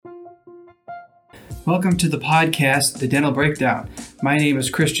Welcome to the podcast, The Dental Breakdown. My name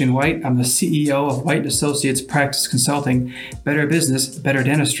is Christian White. I'm the CEO of White & Associates Practice Consulting, Better Business, Better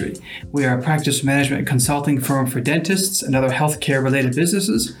Dentistry. We are a practice management consulting firm for dentists and other healthcare-related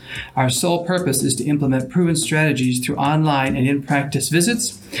businesses. Our sole purpose is to implement proven strategies through online and in-practice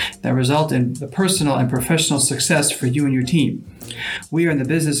visits that result in the personal and professional success for you and your team. We are in the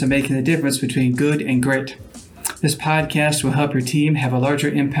business of making the difference between good and great. This podcast will help your team have a larger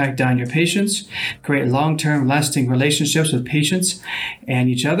impact on your patients, create long-term lasting relationships with patients and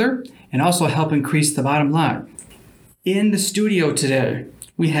each other, and also help increase the bottom line. In the studio today,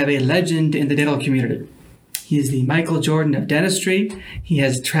 we have a legend in the dental community. He is the Michael Jordan of dentistry. He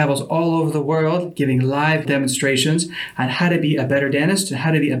travels all over the world giving live demonstrations on how to be a better dentist and how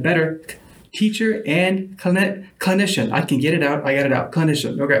to be a better teacher and clinician. I can get it out. I got it out.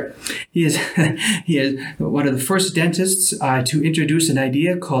 Clinician. Okay. He is one of the first dentists to introduce an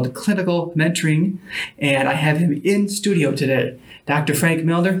idea called clinical mentoring, and I have him in studio today. Dr. Frank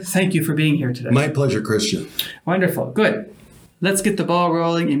Milnar, thank you for being here today. My pleasure, Christian. Wonderful. Good. Let's get the ball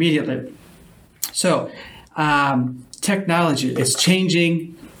rolling immediately. So, technology is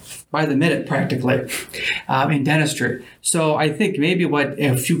changing by the minute, practically, in dentistry. So I think maybe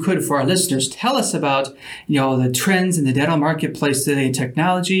if you could, for our listeners, tell us about, the trends in the dental marketplace today in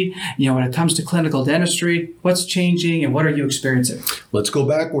technology, when it comes to clinical dentistry, what's changing and what are you experiencing? Let's go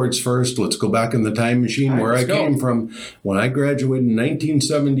backwards first. Let's go back in the time machine where I came from. When I graduated in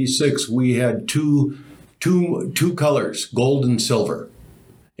 1976, we had two colors, gold and silver.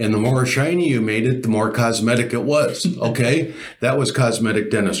 And the more shiny you made it, the more cosmetic it was, okay? That was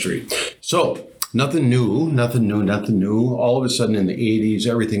cosmetic dentistry. So nothing new. All of a sudden in the 80s,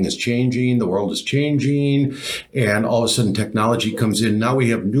 everything is changing. The world is changing. And all of a sudden technology comes in. Now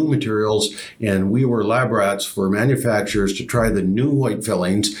we have new materials. And we were lab rats for manufacturers to try the new white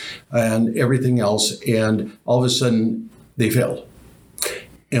fillings and everything else. And all of a sudden they failed.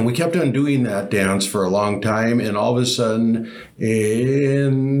 And we kept on doing that dance for a long time. And all of a sudden,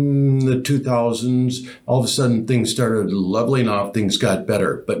 in the 2000s, all of a sudden things started leveling off. Things got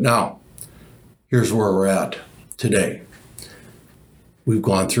better. But now, here's where we're at today. We've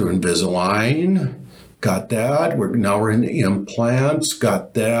gone through Invisalign, got that. Now we're in implants,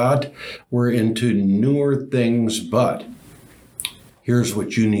 got that. We're into newer things. But here's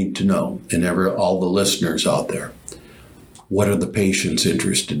what you need to know, and all the listeners out there. What are the patients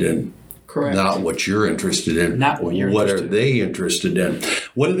interested in? Correct. Not what you're interested in. Not what you're interested in. What are they interested in?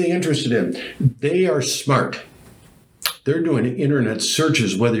 What are they interested in? They are smart. They're doing internet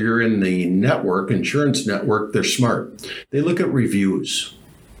searches, whether you're in the network, insurance network, they're smart. They look at reviews,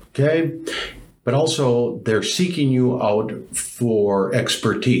 okay? But also they're seeking you out for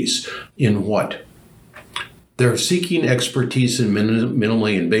expertise in what? They're seeking expertise in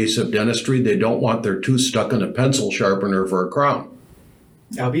minimally invasive dentistry. They don't want their tooth stuck in a pencil sharpener for a crown.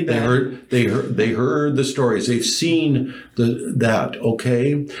 I'll be back. They heard the stories. They've seen that,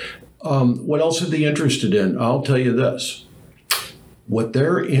 okay? What else are they interested in? I'll tell you this. What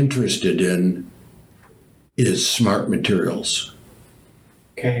they're interested in is smart materials.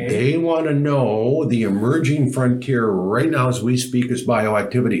 Okay. They want to know the emerging frontier right now as we speak is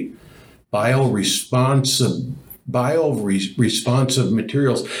bioactivity. Bioresponsive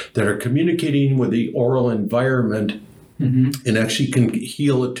materials that are communicating with the oral environment and actually can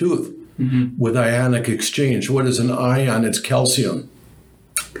heal a tooth with ionic exchange. What is an ion? It's calcium.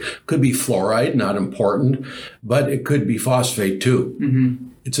 Could be fluoride, not important, but it could be phosphate too.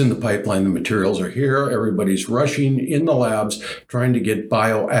 It's in the pipeline. The materials are here. Everybody's rushing in the labs trying to get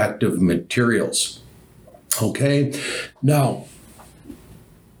bioactive materials. Okay? Now,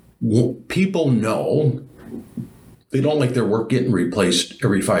 people know they don't like their work getting replaced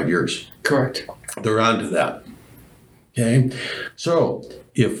every 5 years. Correct. They're onto that. Okay. So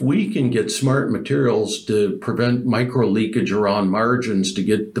if we can get smart materials to prevent micro leakage around margins, to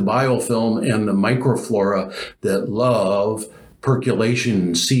get the biofilm and the microflora that love percolation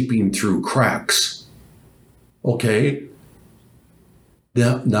and seeping through cracks. Okay.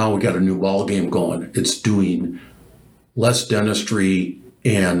 Now we got a new ball game going. It's doing less dentistry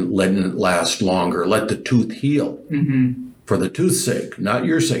and letting it last longer. Let the tooth heal for the tooth's sake, not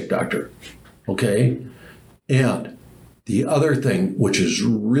your sake, doctor. Okay? And the other thing, which is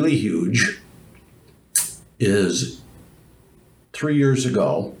really huge, is 3 years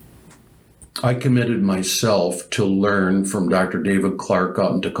ago, I committed myself to learn from Dr. David Clark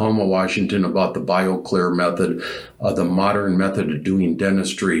out in Tacoma, Washington, about the BioClear method, the modern method of doing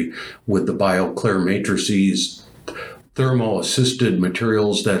dentistry with the BioClear matrices, thermo-assisted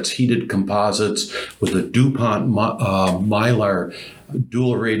materials, that's heated composites with a DuPont Milnar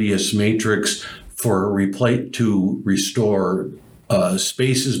dual radius matrix to restore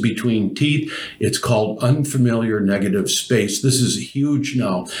spaces between teeth. It's called unfamiliar negative space. This is huge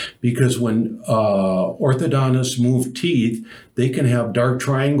now because when orthodontists move teeth, they can have dark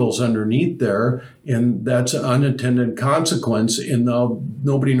triangles underneath there, and that's an unintended consequence, and now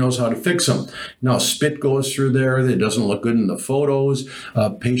nobody knows how to fix them. Now spit goes through there. It doesn't look good in the photos.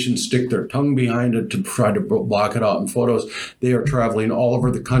 Patients stick their tongue behind it to try to block it out in photos. They are traveling all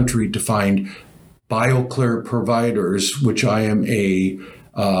over the country to find BioClear providers, which I am a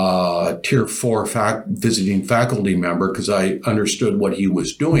Tier 4 visiting faculty member because I understood what he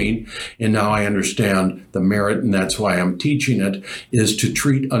was doing, and now I understand the merit, and that's why I'm teaching it, is to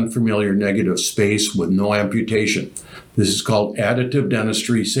treat unfamiliar negative space with no amputation. This is called additive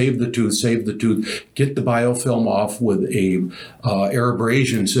dentistry. Save the tooth, get the biofilm off with a air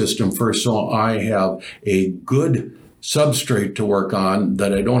abrasion system first, so I have a good substrate to work on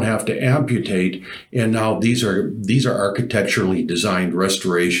that I don't have to amputate. And now these are architecturally designed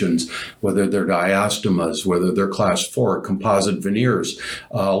restorations, whether they're diastemas, whether they're class 4 composite veneers,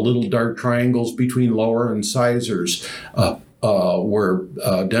 little dark triangles between lower and incisors, where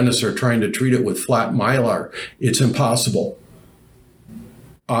dentists are trying to treat it with flat mylar. It's impossible.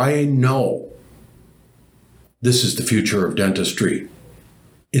 I know this is the future of dentistry.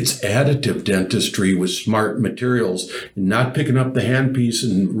 It's additive dentistry with smart materials, and not picking up the handpiece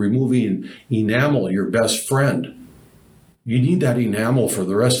and removing enamel, your best friend. You need that enamel for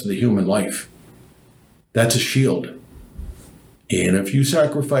the rest of the human life. That's a shield. And if you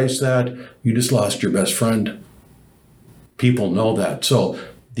sacrifice that, you just lost your best friend. People know that. So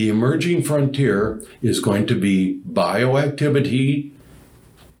the emerging frontier is going to be bioactivity,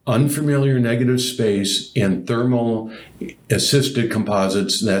 unfamiliar negative space, and thermal assisted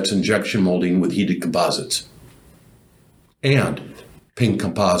composites. That's injection molding with heated composites, and pink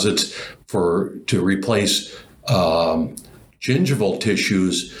composites to replace gingival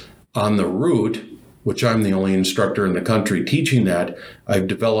tissues on the root, which I'm the only instructor in the country teaching that. I've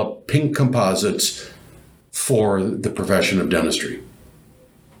developed pink composites for the profession of dentistry.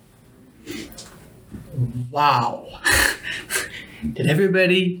 Wow. Did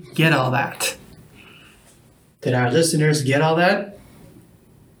everybody get all that? Did our listeners get all that?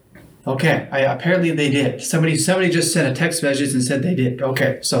 Okay, apparently they did. Somebody just sent a text message and said they did.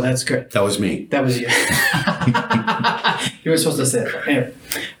 Okay, so that's good. That was me. That was you. You were supposed to say it. Anyway,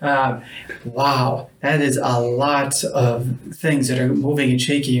 wow, that is a lot of things that are moving and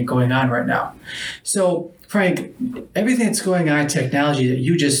shaking and going on right now. So, Frank, everything that's going on in technology that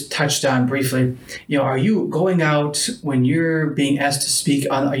you just touched on briefly, are you going out when you're being asked to speak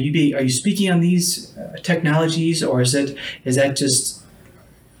on? Are you speaking on these technologies, or is that just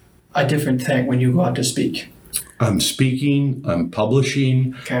a different thing when you go out to speak? I'm speaking. I'm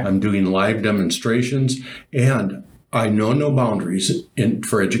publishing. Okay. I'm doing live demonstrations, and I know no boundaries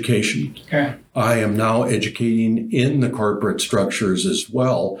for education. Okay. I am now educating in the corporate structures as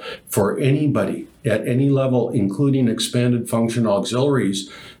well for anybody at any level, including expanded function auxiliaries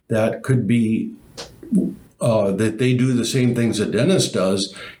that could be, that they do the same things a dentist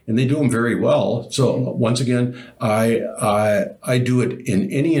does, and they do them very well. So once again, I do it in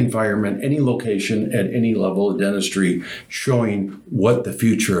any environment, any location, at any level of dentistry, showing what the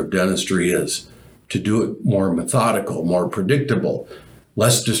future of dentistry is. To do it more methodical, more predictable,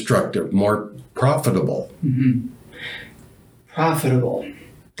 less destructive, more profitable. Mm-hmm. Profitable.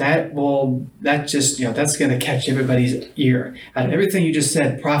 That's going to catch everybody's ear. Out of everything you just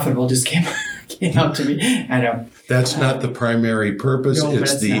said, profitable just came out to me. I know. That's not the primary purpose. No,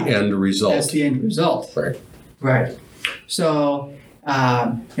 it's the end result. That's the end result. Right. So,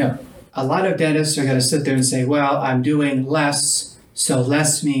 a lot of dentists are going to sit there and say, well, I'm doing less, so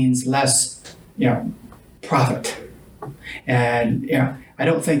less means less profit. And, I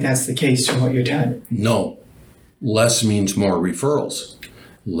don't think that's the case from what you're telling me. No. Less means more referrals.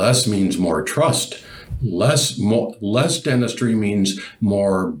 Less means more trust. Less dentistry means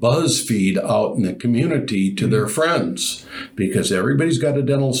more buzz feed out in the community to their friends, because everybody's got a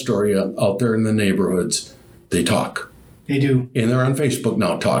dental story out there in the neighborhoods. They talk. They do. And they're on Facebook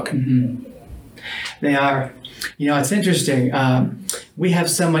now talking. Mm-hmm. They are. It's interesting. We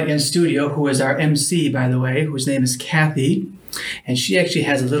have someone in studio who is our MC, by the way, whose name is Kathy. And she actually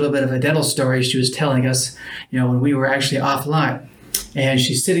has a little bit of a dental story she was telling us, when we were actually offline. And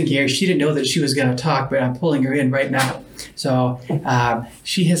she's sitting here. She didn't know that she was going to talk, but I'm pulling her in right now. So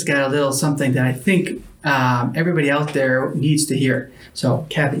she has got a little something that I think everybody out there needs to hear. So,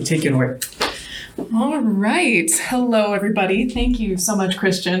 Kathy, take it away. All right. Hello, everybody. Thank you so much,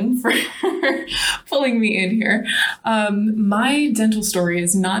 Christian, for pulling me in here. My dental story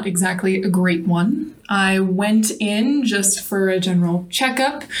is not exactly a great one. I went in just for a general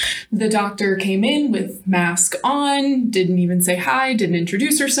checkup. The doctor came in with mask on, didn't even say hi, didn't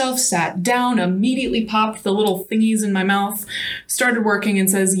introduce herself, sat down, immediately popped the little thingies in my mouth, started working and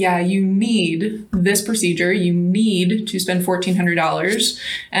says, yeah, you need this procedure. You need to spend $1,400.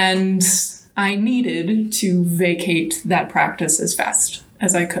 And I needed to vacate that practice as fast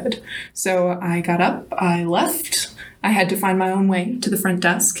as I could. So I got up, I left. I had to find my own way to the front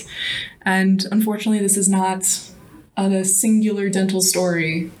desk. And unfortunately, this is not a singular dental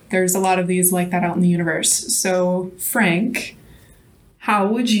story. There's a lot of these like that out in the universe. So, Frank, how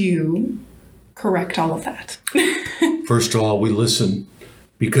would you correct all of that? First of all, we listen,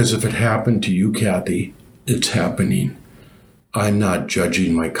 because if it happened to you, Kathy, it's happening. I'm not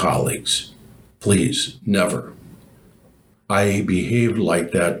judging my colleagues. Please, never. I behaved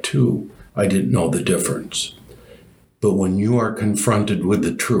like that too. I didn't know the difference. But when you are confronted with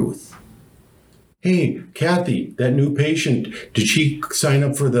the truth, hey, Kathy, that new patient, did she sign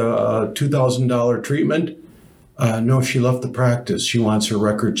up for the $2,000 treatment? No, she left the practice. She wants her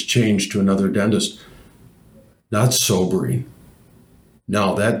records changed to another dentist. That's sobering.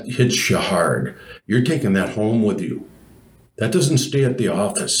 Now that hits you hard. You're taking that home with you. That doesn't stay at the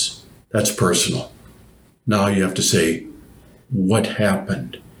office. That's personal. Now you have to say, what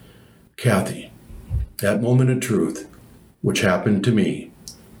happened? Kathy, that moment of truth, which happened to me,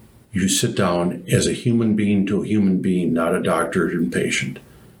 you sit down as a human being to a human being, not a doctor and patient.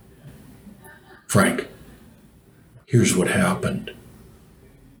 Frank, here's what happened.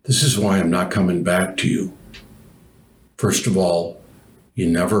 This is why I'm not coming back to you. First of all, you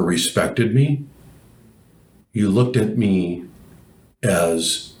never respected me. You looked at me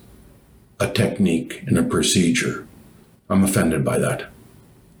as a technique and a procedure. I'm offended by that.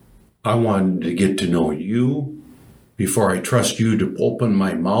 I wanted to get to know you before I trust you to open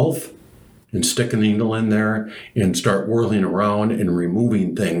my mouth and stick a needle in there and start whirling around and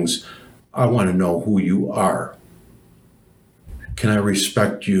removing things. I want to know who you are. Can I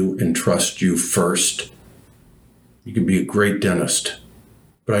respect you and trust you first? You can be a great dentist,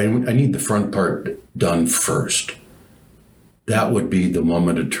 but I need the front part done first. That would be the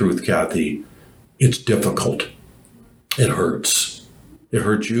moment of truth, Kathy. It's difficult. It hurts. It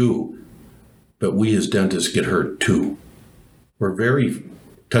hurts you. But we as dentists get hurt too. We're very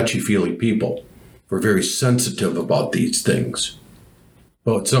touchy-feely people. We're very sensitive about these things.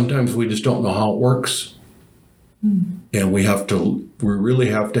 But sometimes we just don't know how it works. And we really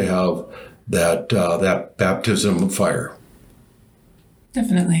have to have that baptism of fire.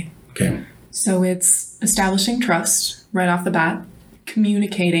 Definitely. Okay. So it's establishing trust right off the bat,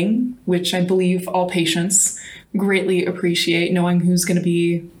 communicating, which I believe all patients greatly appreciate, knowing who's going to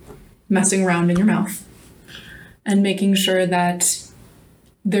be messing around in your mouth, and making sure that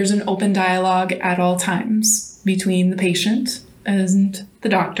there's an open dialogue at all times between the patient and the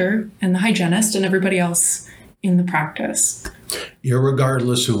doctor and the hygienist and everybody else in the practice.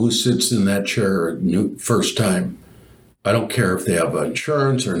 Irregardless of who sits in that chair first time. I don't care if they have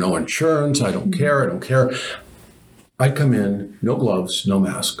insurance or no insurance. I don't care. I come in, no gloves, no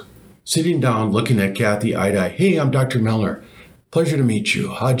mask, sitting down, looking at Kathy eye to eye. Hey, I'm Dr. Milnar. Pleasure to meet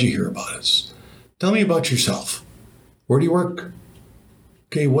you. How'd you hear about us? Tell me about yourself. Where do you work?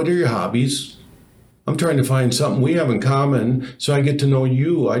 Okay, what are your hobbies? I'm trying to find something we have in common so I get to know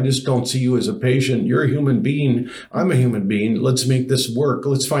you. I just don't see you as a patient. You're a human being. I'm a human being. Let's make this work.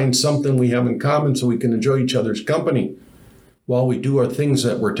 Let's find something we have in common so we can enjoy each other's company while we do our things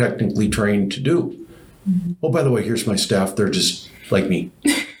that we're technically trained to do. Mm-hmm. Oh, by the way, here's my staff. They're just like me.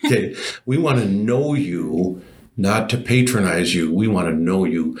 Okay, we want to know you, not to patronize you. We want to know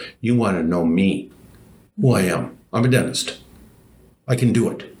you. You want to know me, who I am. I'm a dentist. I can do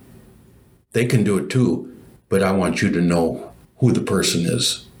it. They can do it too, but I want you to know who the person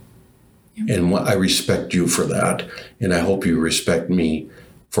is. Yep. And I respect you for that. And I hope you respect me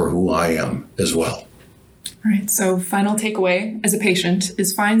for who I am as well. All right. So final takeaway as a patient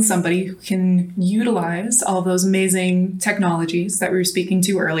is find somebody who can utilize all of those amazing technologies that we were speaking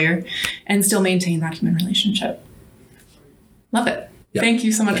to earlier and still maintain that human relationship. Love it. Yep. Thank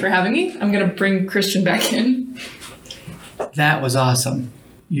you so much for having me. I'm going to bring Christian back in. That was awesome.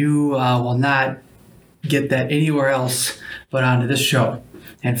 You will not get that anywhere else but onto this show.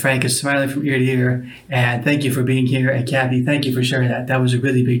 And Frank is smiling from ear to ear. And thank you for being here. And Kathy, thank you for sharing that. That was a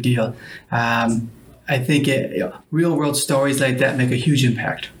really big deal. I think real world stories like that make a huge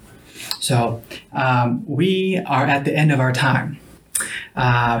impact. So we are at the end of our time.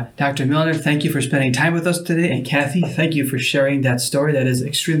 Dr. Milnar, thank you for spending time with us today. And Kathy, thank you for sharing that story that is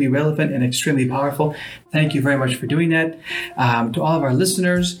extremely relevant and extremely powerful. Thank you very much for doing that. To all of our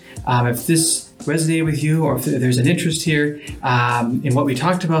listeners, if this resonated with you or if there's an interest here in what we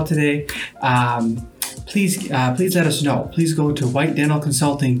talked about today, please let us know. Please go to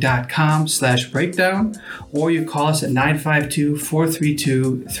whitedentalconsulting.com/breakdown, or you call us at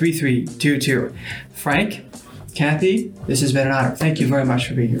 952-432-3322. Frank, Kathy, this has been an honor. Thank you very much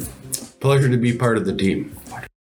for being here. Pleasure to be part of the team.